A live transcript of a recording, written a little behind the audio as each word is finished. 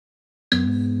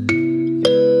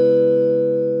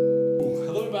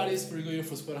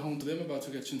here for Spotahome. Today I'm about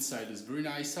to get you inside this very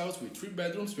nice house with 3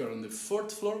 bedrooms. We are on the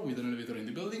 4th floor with an elevator in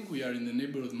the building. We are in the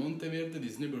neighborhood Monteverde.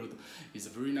 This neighborhood is a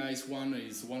very nice one.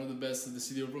 It's one of the best in the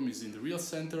city of Rome. It's in the real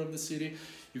center of the city.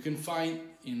 You can find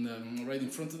right in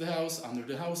front of the house, under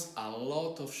the house, a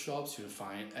lot of shops. You'll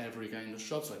find every kind of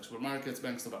shops like supermarkets,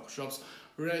 banks, tobacco shops,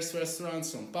 restaurants,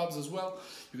 some pubs as well.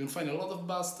 You can find a lot of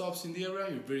bus stops in the area.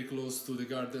 You're very close to the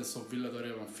gardens of Villa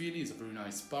d'Oreo and Fili. It's a very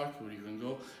nice park where you can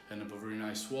go and have a very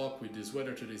nice walk. With this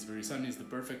weather today, it's very sunny. It's the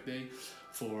perfect day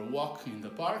for a walk in the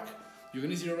park. You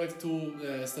can easily arrive to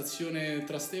Stazione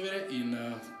Trastevere in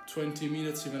 20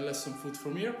 minutes, even less on foot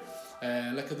from here.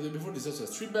 Like I told you before, this house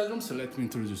has 3 bedrooms, so let me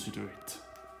introduce you to it.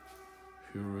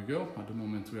 Here we go. At the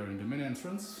moment we are in the main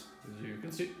entrance, as you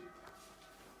can see.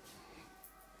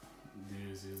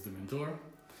 This is the main door.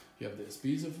 You have this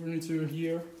piece of furniture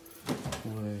here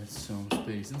with some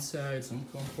space inside, some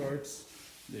comforts.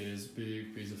 This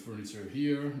big piece of furniture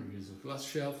here. There is a glass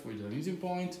shelf with an eating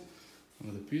point.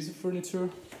 Another piece of furniture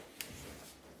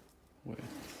with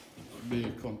a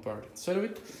big comfort inside of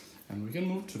it. And we can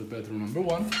move to the bedroom number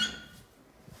 1.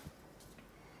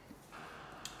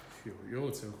 Here we go.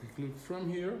 Let's have a quick look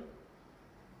from here.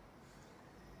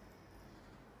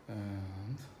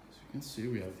 And as you can see,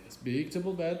 we have this big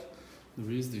double bed.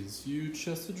 There is this huge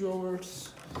chest of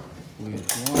drawers with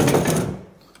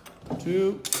 1,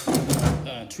 2,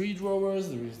 3 drawers.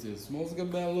 There is this small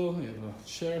gabello. You have a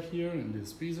chair here and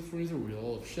this piece of furniture with a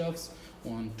lot of shelves.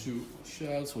 1, 2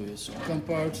 shelves with some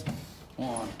compartments.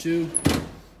 1, 2.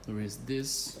 There is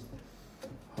this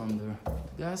under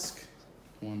desk.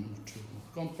 1, 2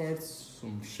 compartments,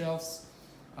 some shelves,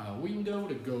 a window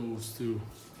that goes to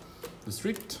the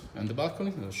street and the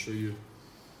balcony. I'll show you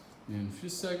in a few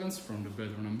seconds. From the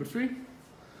bedroom number 3,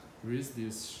 there is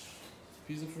this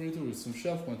piece of furniture with some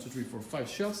shelf. 1, 2, 3, 4, 5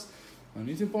 shelves. An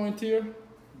eating point here.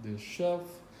 This shelf,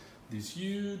 this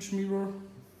huge mirror,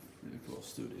 really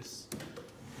close to this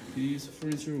piece of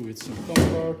furniture with some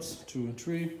compartments. 2 and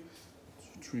 3,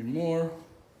 3 more.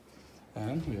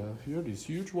 And we have here this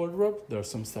huge wardrobe. There's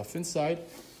some stuff inside,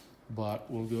 but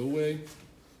will go away.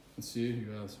 Let's see,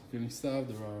 you have some cleaning stuff.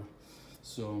 There are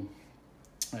some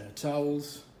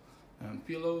towels and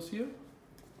pillows here.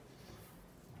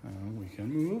 And we can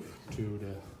move to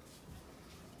the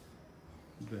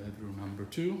bedroom number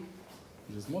 2.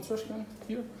 There's more trash can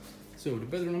here. So the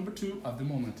bedroom number 2 at the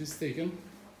moment is taken.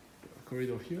 A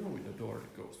corridor here with a door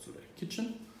that goes to the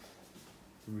kitchen.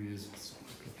 There is some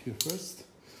up here first.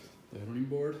 The ironing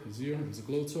board is here. There's a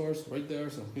clothes source right there.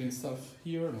 Some cleaning stuff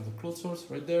here. Another clothes source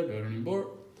right there. The ironing board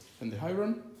and the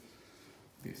iron.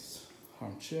 This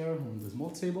armchair on the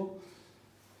small table.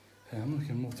 And we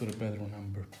can move to the bedroom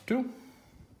number 2.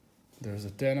 There's a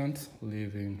tenant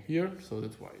living here, so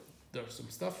that's why there's some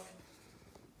stuff.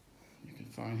 You can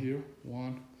find here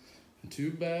 1 and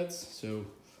 2 beds. So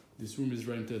this room is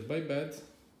rented by bed.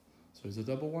 So it's a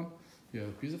double one. You have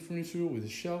a piece of furniture with the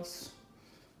shelves.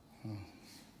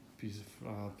 Piece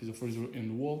of furniture in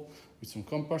the wall with some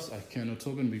compartments. I cannot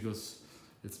open because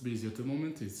it's busy at the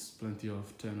moment. It's plenty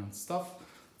of tenant stuff.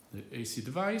 The AC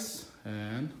device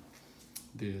and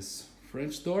this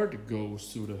French door that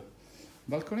goes to the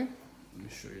balcony. Let me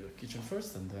show you the kitchen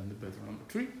first and then the bedroom number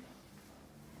 3.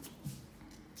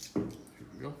 Here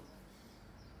we go.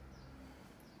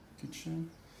 Kitchen.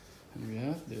 And we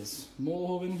have this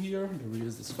small oven here. There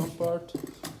is this compartment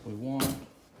with 1,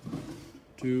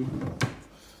 2,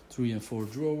 3 and 4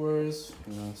 drawers.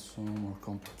 We have some more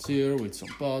compartments here with some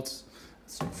pots,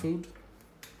 some food.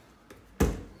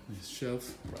 This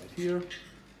shelf right here,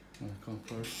 and a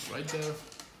compartment right there.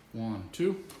 1,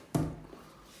 2.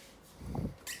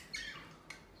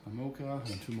 Some mocha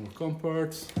and 2 more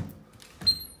compartments.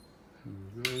 Here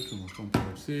we go, 2 more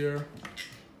compartments here.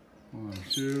 1,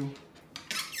 2.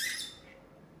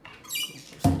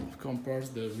 Compartments.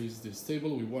 There is this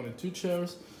table with 1 and 2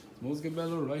 chairs. Small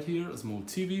gabello right here, a small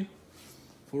TV,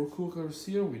 4 cookers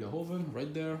here with a oven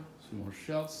right there, some more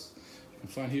shelves. You can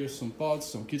find here some pots,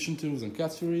 some kitchen tools and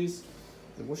cutleries,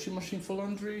 the washing machine for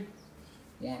laundry,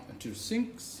 1 and 2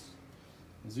 sinks,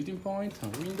 a eating point, a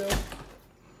window.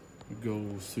 It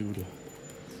goes to the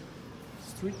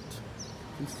street.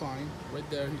 You can find right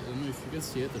there, I don't know if you can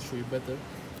see it, I'll show you better.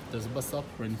 There's a bus stop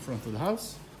right in front of the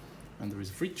house, and there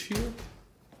is a fridge here.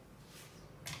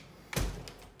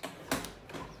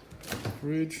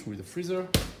 Fridge with a freezer,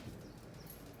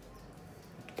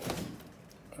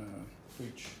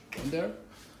 fridge in there.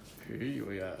 Here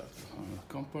we have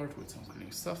a compartment with some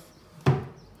cleaning stuff.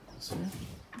 See?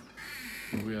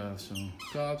 Here we have some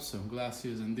cups, some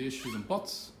glasses and dishes and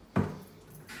pots.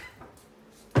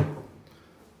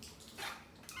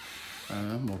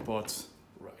 And more pots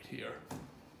right here.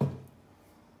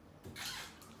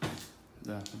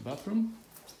 the bathroom.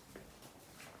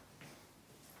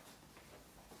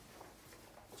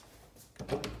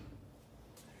 Here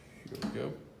we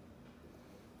go.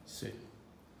 See,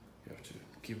 you have to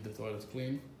keep the toilet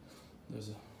clean. There's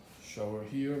a shower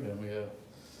here, then we have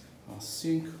a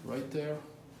sink right there.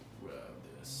 We have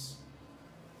this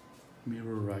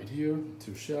mirror right here,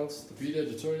 2 shelves, the bidet,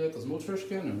 the toilet, a small trash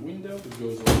can, and window that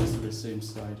goes always to the same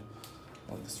side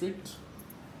of the street.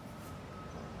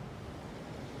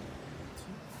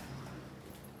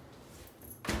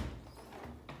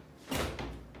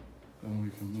 Then we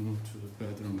can move to the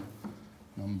bedroom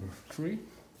number 3.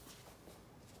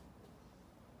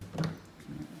 Okay.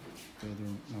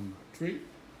 Bedroom number 3.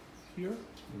 Here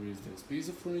there is this piece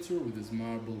of furniture with this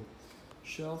marble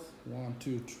shelf, 1,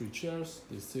 2, 3 chairs,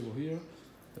 this table here.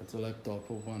 That's a laptop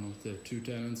of one of the 2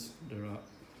 tenants that are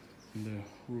in the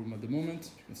room at the moment.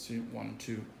 You can see 1 and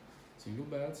 2 single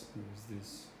beds. There is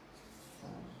this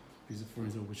piece of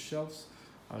furniture with shelves,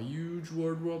 a huge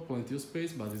wardrobe, plenty of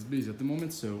space, but it's busy at the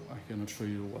moment, so I cannot show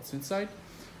you what's inside.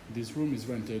 This room is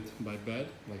rented by bed,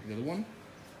 like the other one.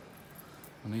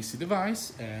 An AC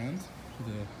device, and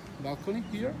the balcony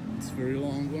here, it's a very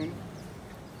long one,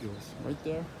 goes right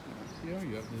there. Here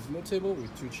you have this small table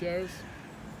with 2 chairs.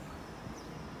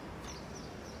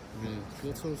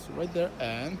 It's also right there,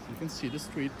 and you can see the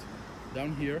street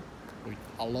down here with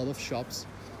a lot of shops.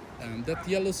 And that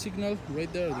yellow signal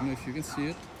right there, I don't know if you can see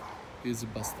it, is a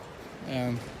bus stop.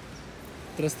 And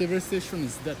Trastevere station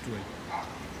is that way.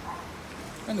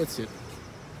 And that's it.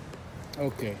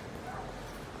 Okay.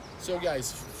 So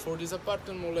guys, for this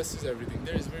apartment more or less is everything.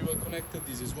 There is very well connected.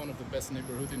 This is one of the best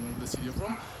neighborhoods in the city of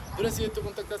Rome. Don't hesitate to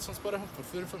contact us on Spotahome for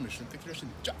further information. Take care.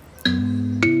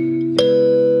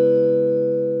 Ciao!